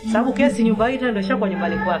 Sababu kesi nyumba hii ndio ishakuwa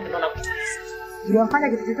nyumbani kwake ndo nakutisha. Unafanya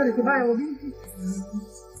kitu chochote kibaya wewe binti?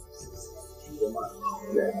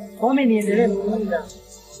 Kome niendelee kuunda.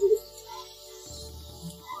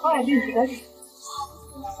 Haya binti kazi.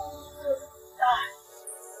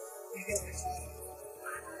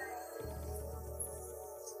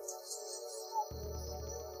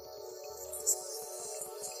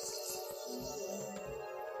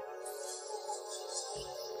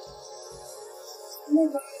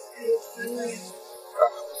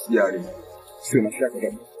 Sijali. Sio mashaka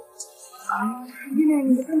kabisa. Mimi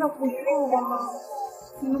ningependa kushukuru baba.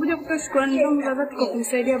 Nimekuja kutoa shukrani zangu za dhati kwa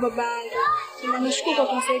kumsaidia babangu. Ninashukuru kwa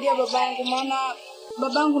kumsaidia babangu maana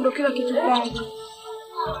babangu ndo kila kitu kwangu.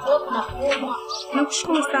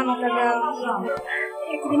 Nakushukuru sana Tagawa.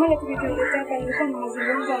 Kimoja kilichotaka nilikuwa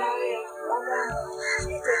nazungumza na wewe.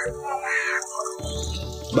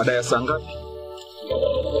 Baada ya saa ngapi?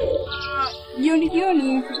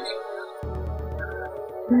 Jioni.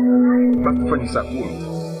 Basi fanya saa 10.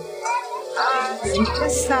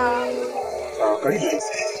 Sawa. Karibu.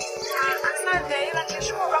 Asante, ila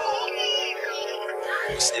nashukuru kama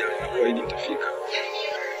usijali, kwa hili nitafika.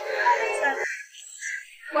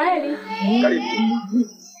 Kweli? Karibu.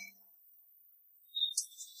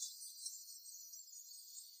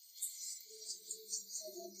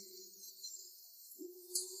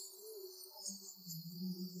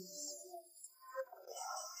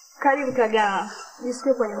 Karibu Tagawa.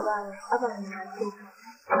 Jisikie kwa nyumbani. Hapa ni nyumbani.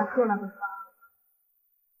 Nakuwa na mfano.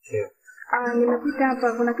 Nimepita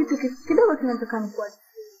hapa kuna kitu kidogo kinataka nikuache.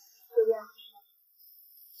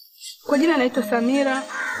 Kwa jina naitwa Samira.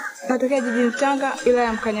 Natokea jijini Tanga, wilaya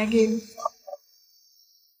ya Mkanyageni.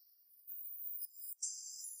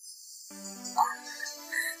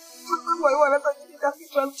 Kwa hiyo anataka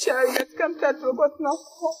kitu mchawi katika mtaa tulikuwa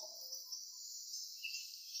tunakuwa.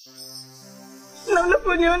 Na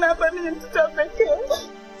unaponiona hapa mimi mtoto pekee.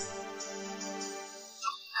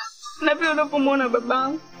 Na pia unapomwona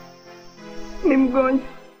babangu ni mgonjwa.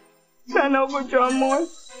 Sana ugonjwa wa moyo.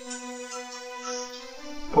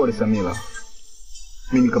 Pole Samira.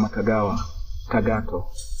 Mimi kama Tagawa,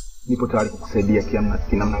 Tagato, nipo tayari kukusaidia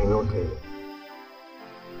kinamna yoyote ile.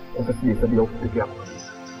 Sasa sijahesabia huku peke yako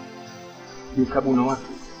kabisa. Nihesabu na watu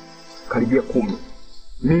karibia 10.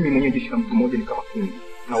 Mimi mwenyewe jeshi la mtu mmoja ni kama 10.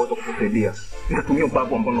 Naweza kukusaidia. Nitatumia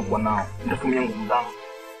ubavu ambao unakuwa nao. Nitatumia nguvu zangu.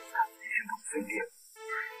 Nitakusaidia.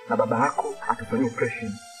 Na baba yako atafanya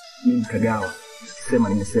operation. Mimi Tagawa, sema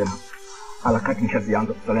nimesema. Harakati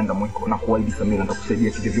nishazianza kusalenda mwiko na kuahidi Samira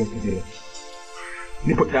nitakusaidia kitu vyote vile.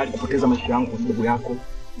 Nipo tayari kupoteza maisha yangu kwa sababu yako,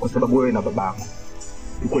 kwa sababu wewe na baba yako.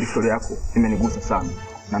 Iko historia yako imenigusa sana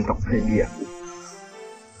na nitakusaidia.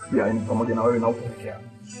 Yaani pamoja na wewe na uko peke yako.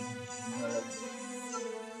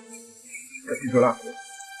 Tatizo lako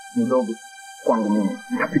ni dogo kwangu mimi.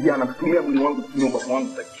 Nitapigana kutumia mwili wangu kunyumba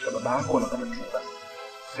kwangu kuhakikisha baba yako anapata tiba.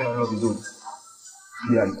 Sina vizuri.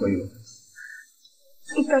 Yaani kwa hiyo.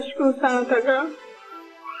 Nitashukuru sana Tagawa.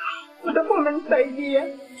 Utakuwa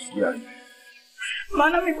umenisaidia. Yaani.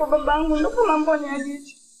 Maana mimi kwa babangu ndio kama mboni ya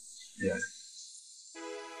jicho. Yaani.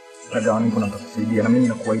 Tagawa nipo na nitakusaidia na mimi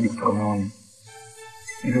nakuahidi kutoka moyoni.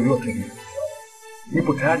 Hivyo vyote hivi.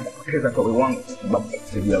 Nipo tayari kupoteza kawe wangu kwa sababu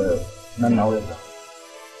kukusaidia wewe. Na naweza.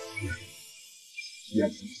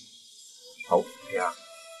 Yaani. Au ya.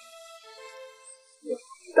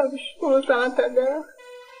 Nitakushukuru sana Tagawa.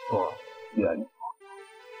 Poa. Yaani.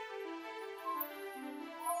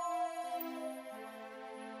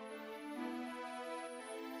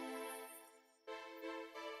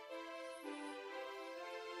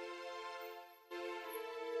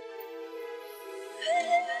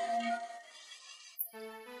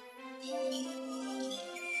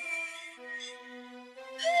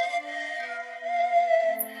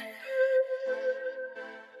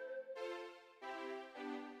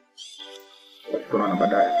 Tunaona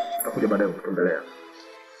baadaye. Tutakuja baadaye kutembelea.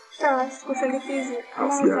 Sawa, sikusindikizi.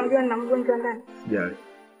 Mama na mgonjwa ndani. Jali.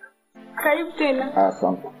 Karibu tena.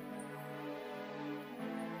 Asante.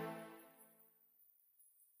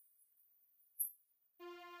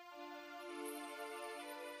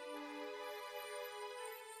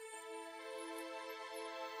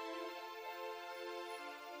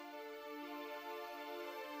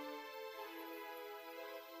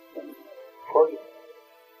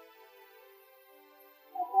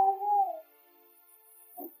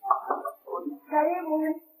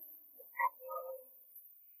 Karibu.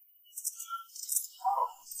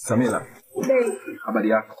 Samira. Dei. Habari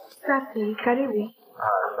yako? Safi, karibu.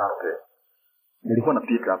 Asante. Nilikuwa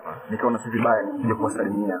napika hapa, nikaona si vibaya nije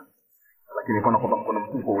kuwasalimia. Lakini nikaona kwamba mkono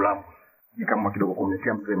mkuu kwa ulamu. Nikaamua kidogo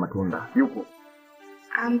kumletea mzee matunda. Yupo?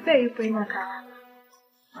 Mzee yupo inakaa.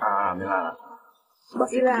 Amelala.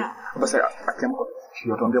 Basi akiamka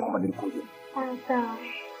sio tuambie kwamba nilikuja. Sawa.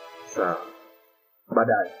 Sawa.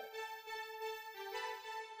 Baadaye.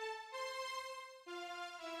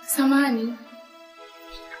 Samani.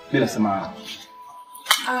 Bila samani.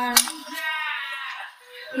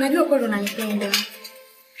 Najua kweli unanipenda.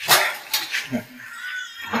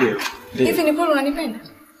 Ndio. Hivi ni kweli unanipenda?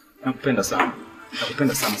 Nakupenda sana.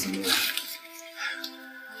 Nakupenda sana Samira.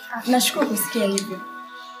 Nashukuru kusikia hivyo.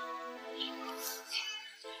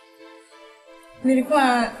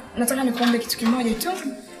 Nilikuwa nataka nikuombe kitu kimoja tu.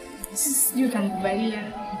 Sijui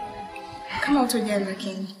utanikubalia. Kama utojali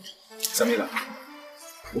lakini. Samira.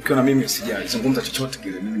 Ukiona mimi usijali, zungumza chochote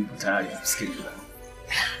kile, mimi niko tayari kusikiliza.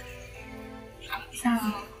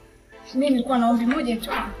 Sawa. Mimi nilikuwa na ombi moja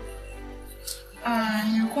tu.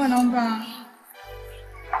 Nilikuwa naomba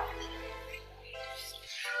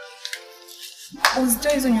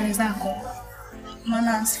uzitoe hizo nywele zako.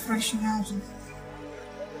 Maana si fresh nazo.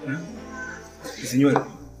 Hizo nywele?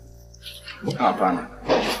 Hapana.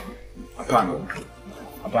 Hapana.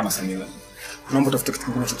 Hapana Samira. Naomba utafute kitu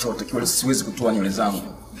kingine chochote, kiwele siwezi kutoa nywele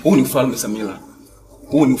zangu. Huu ni ufalme Samira.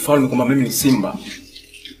 Huu ni ufalme kwamba mimi ni simba.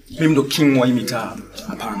 Mimi ndo king wa hii mitaa.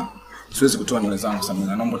 Hapana. Siwezi kutoa nywele zangu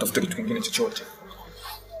Samira. Naomba utafute kitu kingine chochote.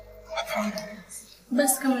 Hapana.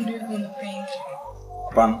 Basi kama ndio hivyo unapenda.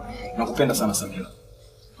 Hapana. Nakupenda sana Samira.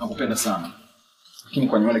 Nakupenda sana. Lakini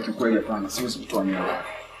kwa nywele kiukweli hapana. Siwezi kutoa nywele.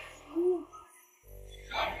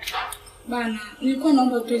 Bana, nilikuwa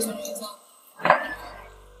naomba utoe hizo nywele zako.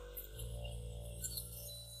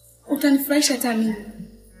 Utanifurahisha hata mimi.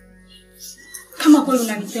 Kama kweli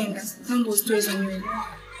unanipenda, naomba usitoe hizo nywele.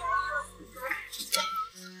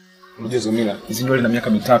 Unajua Samira, hizi nywele na miaka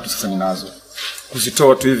 3 sasa ninazo.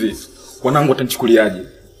 Kuzitoa tu hivi, wanangu watanichukuliaje?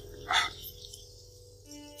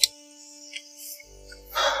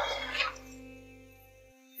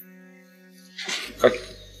 Okay.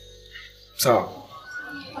 Sawa.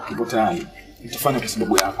 Nipo tayari. Nitafanya kwa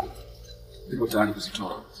sababu yako. Nipo tayari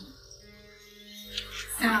kuzitoa.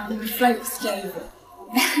 Sawa, nimefurahi kusikia hivyo.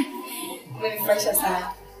 Umenifurahisha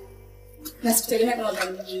sana. Na sikutegemea kama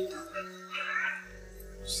utanijibu.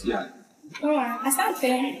 Usijali. Poa,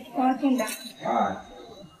 asante kwa matunda. Haya.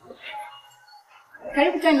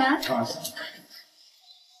 Karibu tena. Asante.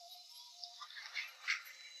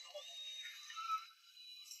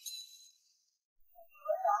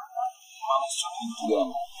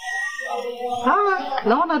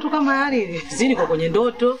 Naona tu kama yani si niko kwenye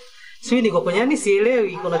ndoto, si niko kwenye yani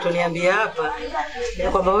sielewi unachoniambia hapa.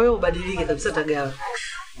 Ya kwamba wewe ubadilike kabisa Tagawa.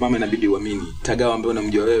 Mama inabidi uamini. Tagawa ambaye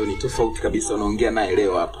unamjua wewe ni tofauti kabisa, unaongea naye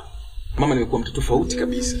leo hapa. Mama nimekuwa mtu tofauti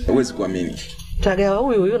kabisa. Huwezi kuamini. Tagawa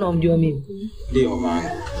huyu unamjua mimi. Ndio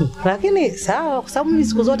mama. Lakini sawa, kwa sababu mimi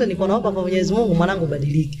siku zote niko naomba kwa Mwenyezi Mungu mwanangu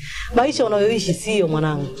badilike. Maisha unayoishi sio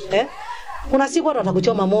mwanangu, Kuna siku watu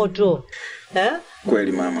watakuchoma moto.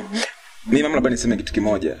 Kweli mama. Mimi mama labda niseme kitu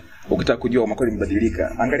kimoja. Ukitaka kujua kama kweli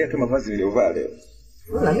mbadilika, angalia tu mavazi niliyovaa leo.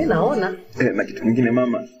 Na mimi naona. Na kitu kingine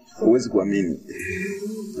mama, huwezi kuamini.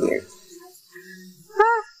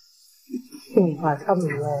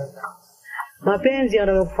 Mapenzi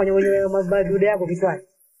yanayokufanya wewe mabadude yako kichwani.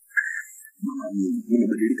 Mimi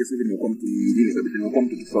nimebadilika sasa, nimekuwa mtu mwingine kabisa, nimekuwa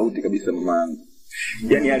mtu tofauti kabisa mama.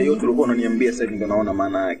 Yaani yale yote ulikuwa unaniambia sasa hivi ndo naona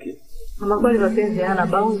maana yake. Mama kweli mapenzi hayana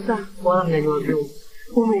bouncer wala mnyanyua juu.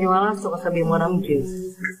 Umenyanyua kwa sababu ya mwanamke.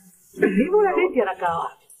 Ndivyo na binti anakaa.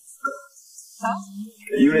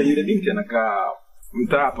 Yule binti anakaa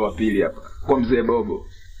mtaa hapa wa pili hapa kwa mzee Bobo.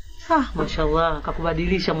 Mashallah,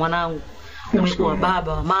 kakubadilisha mwanangu. Umekuwa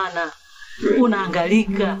baba wa maana.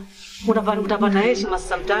 Unaangalika. Utapata heshima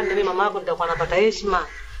sasa mtaani, mimi mama yako nitakuwa napata heshima.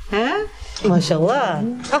 Mashallah.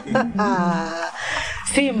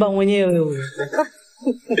 Simba mwenyewe huyo.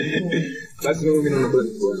 Basi mimi naomba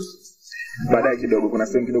nikuone. Baadaye kidogo kuna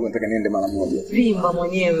sehemu kidogo nataka niende mara moja. Simba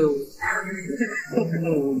mwenyewe huyo.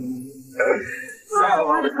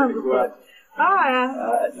 Sawa. Haya.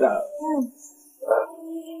 Sawa.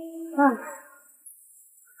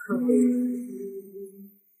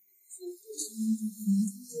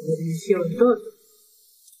 Sio mtoto.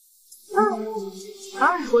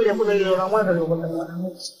 Kweli hakuna ile la mwanzo ndio kwa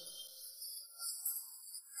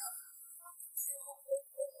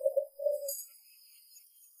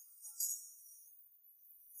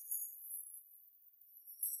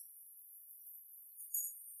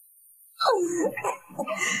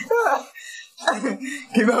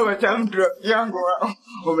Kibaba cha mtu yangu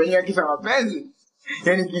umenyakisa mapenzi.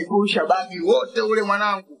 Yaani kikusha bagi wote ule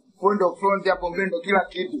mwanangu. Fondo front hapo mbendo kila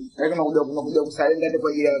kitu. Lakini unakuja kusalenda hata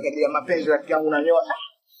kwa ajili ya mapenzi rafiki yangu unanyoa.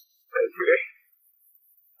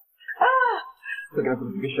 Nataka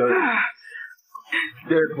kufikisha wewe.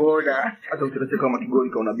 Ndio bora. Hata ukitaka kama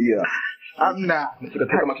kigoli kaona bia. Hamna.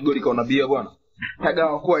 Nataka kama kigoli kaona bia bwana.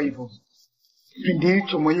 Tagawa kwa hivyo. Kipindi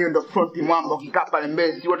hicho mwenyewe ndo front mwamba ukikaa pale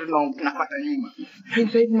mbele si wote tunapata nyuma.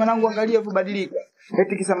 Sasa hivi mwanangu angalia kubadilika.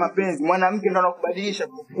 Eti kisa mapenzi mwanamke ndo anakubadilisha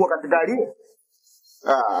kuwa katika hali.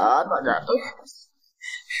 Tagawa.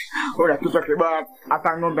 Ora kitu kibaya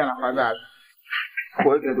hata ng'ombe anafadhali.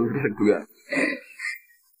 Kwa hiyo tunataka kitu gani?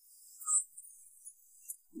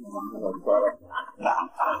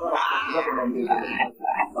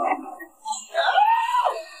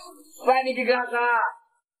 Fani kikaka.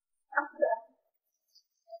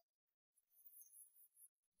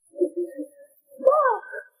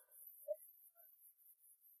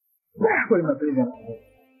 Kweli mapenzi.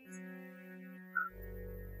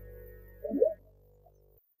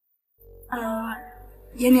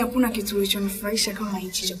 Yaani hakuna kitu kilichonifurahisha kama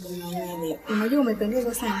hichi cha kunyoa. Unajua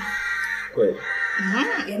umependeza sana. Kweli.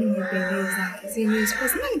 Yaani umependeza. Zenyewe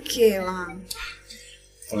sikuwa nikela.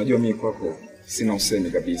 Unajua mimi kwako sina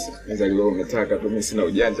usemi kabisa. Naweza leo umetaka tu, mimi sina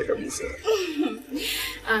ujanja kabisa.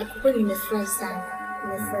 Kwa kweli nimefurahi sana.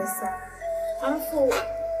 Nimefurahi sana. Alafu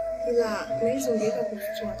ila naweza ungeweka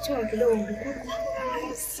kuchoa kidogo ungekuwa.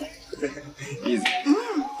 Easy.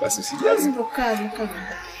 Basi usijali. Kazi.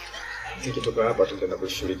 Tukitoka hapa tutaenda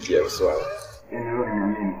kushirikia swala. Eneo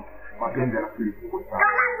ni nini? Mapenzi yanafili kubwa sana.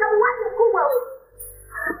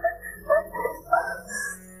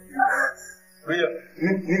 Ria,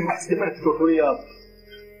 ni masijapata tutotolia hapa.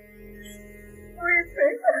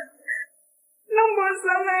 Naomba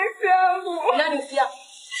usamehe yangu. Nani usia?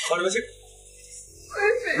 Wale basi.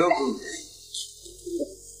 Dogo.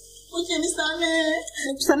 Uje nisamehe.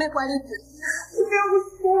 Nikusamehe kwa lipi?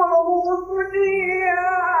 Nimekuwa kukusudia.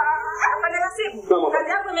 Badala simu. Kazi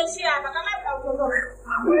yako imeishia hapa kama utaondoka.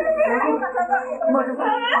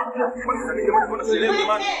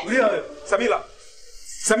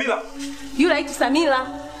 Samila. Yule haiti Samila.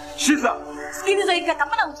 Shiza. Sikiliza hii kaka,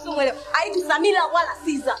 mbona msumuelewa? Haiti Samila wala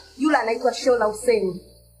Siza. Yule anaitwa Shola Hussein.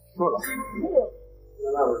 Shola.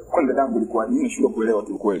 Kwanza dangu ilikuwa nini shule kuelewa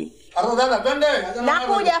tu kweli.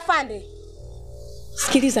 Nakuja afande.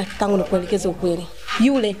 Sikiliza kakangu na kuelekeza ukweli.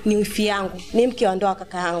 Yule ni wifi yangu, ni mke wa ndoa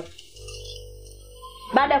kaka yangu.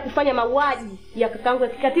 Baada ya kufanya mauaji ya kakangu ya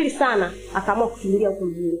kikatili sana, akaamua kukimbilia huko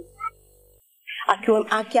mjini.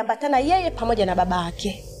 Akiambatana yeye pamoja na baba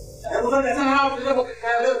yake.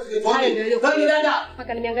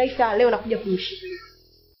 Mpaka nimehangaika leo nakuja kumshika.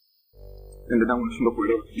 Ndio dangu nashindwa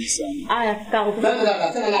kuelewa kabisa. Haya kakangu.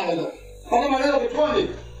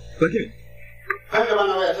 Lakini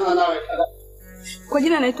Kwa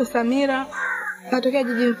jina naitwa Samira. Natokea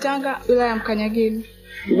jijini Tanga, wilaya ya Mkanyageni.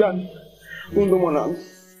 Gani? Huyu ndo mwanangu.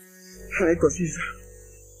 Anaitwa Shiza.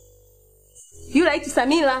 Yule haiti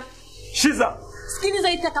Samila. Shiza.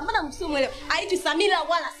 Sikiliza itaka, mbona msumuelewa? Haiti Samila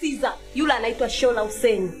wala Siza. Yule anaitwa Shola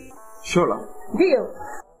Hussein. Shola. Ndio.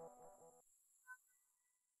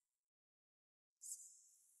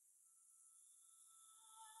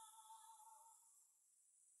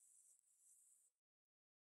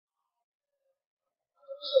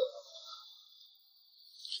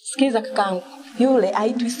 Sikiza kakangu, yule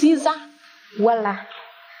haitwi Siza wala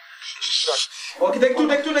Take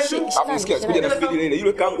two. Sikia, sikuja na speed ile.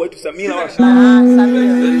 Yule kangu aitu Samila wala.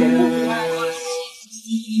 Samila.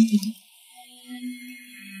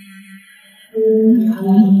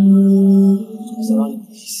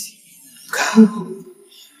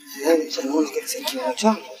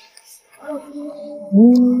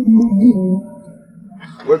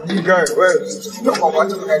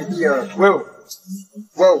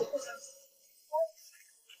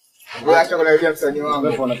 Wewe acha kunaibia msanii wangu.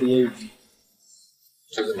 Wewe unapiga hivi.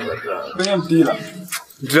 Kwenye mpira.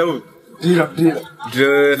 Ndio. Mpira.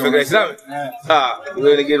 Ndio, fika Islam.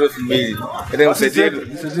 Wewe ni gero 2000. Ndio msaidia.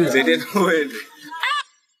 Msaidia wewe.